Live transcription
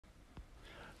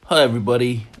Hi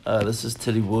everybody, this is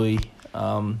Teddy Boy.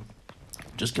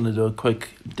 Just going to do a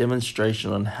quick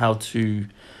demonstration on how to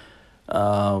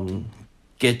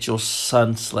get your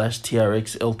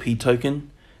Sun/TRX LP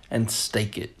token and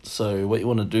stake it. So what you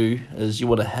want to do is you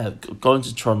want to go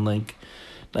into Tron Link.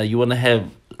 Now you want to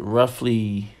have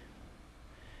roughly,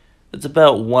 it's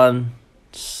about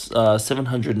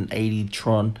 780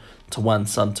 Tron to 1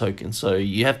 Sun token. So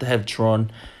you have to have Tron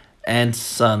and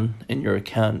Sun in your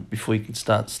account before you can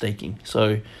start staking.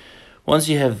 So once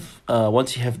you have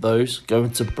those, go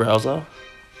into browser,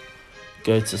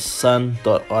 go to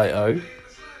sun.io.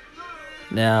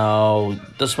 Now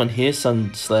this one here,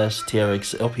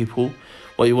 Sun/TRX LP pool,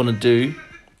 what you want to do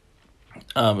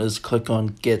is click on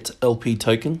get LP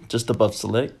token just above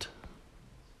select.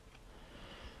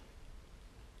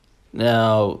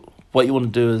 Now what you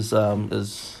want to do is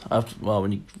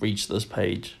when you reach this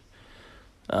page,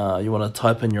 you want to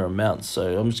type in your amount.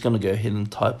 So I'm just going to go ahead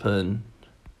and type in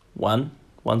one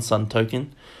Sun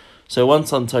token. So 1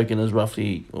 Sun token is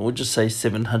roughly, we'll just say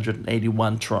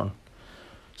 781 Tron.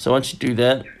 So once you do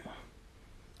that,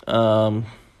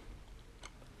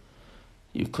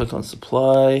 you click on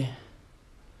supply,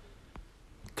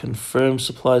 confirm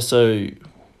supply. So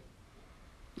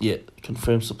yeah,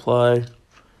 confirm supply.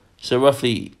 So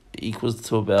roughly equals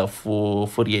to about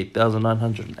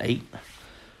 48,908.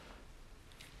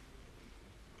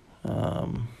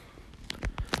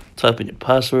 Type in your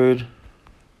password.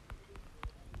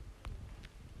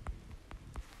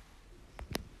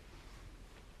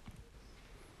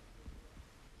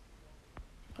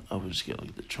 I will just get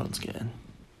like the Tron scan.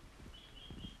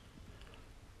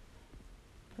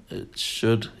 It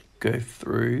should go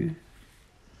through.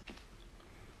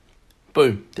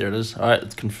 Boom, there it is. All right,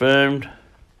 it's confirmed.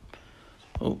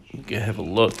 Oh, go have a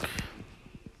look.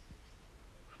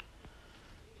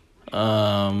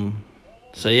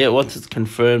 So yeah, once it's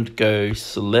confirmed, go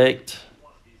select.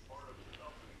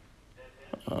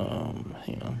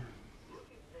 Hang on.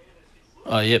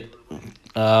 Oh, yep.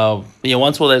 Yeah,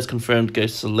 once all that's confirmed, go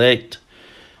select.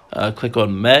 Click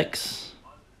on max,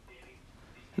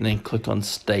 and then click on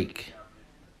stake.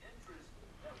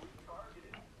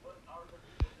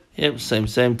 Yep, same.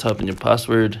 Type in your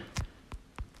password.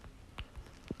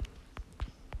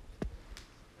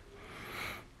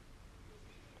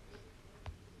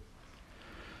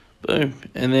 Boom,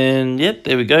 and then yep,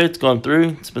 there we go. It's gone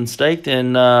through. It's been staked,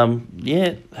 and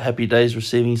yeah, happy days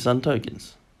receiving Sun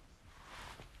tokens.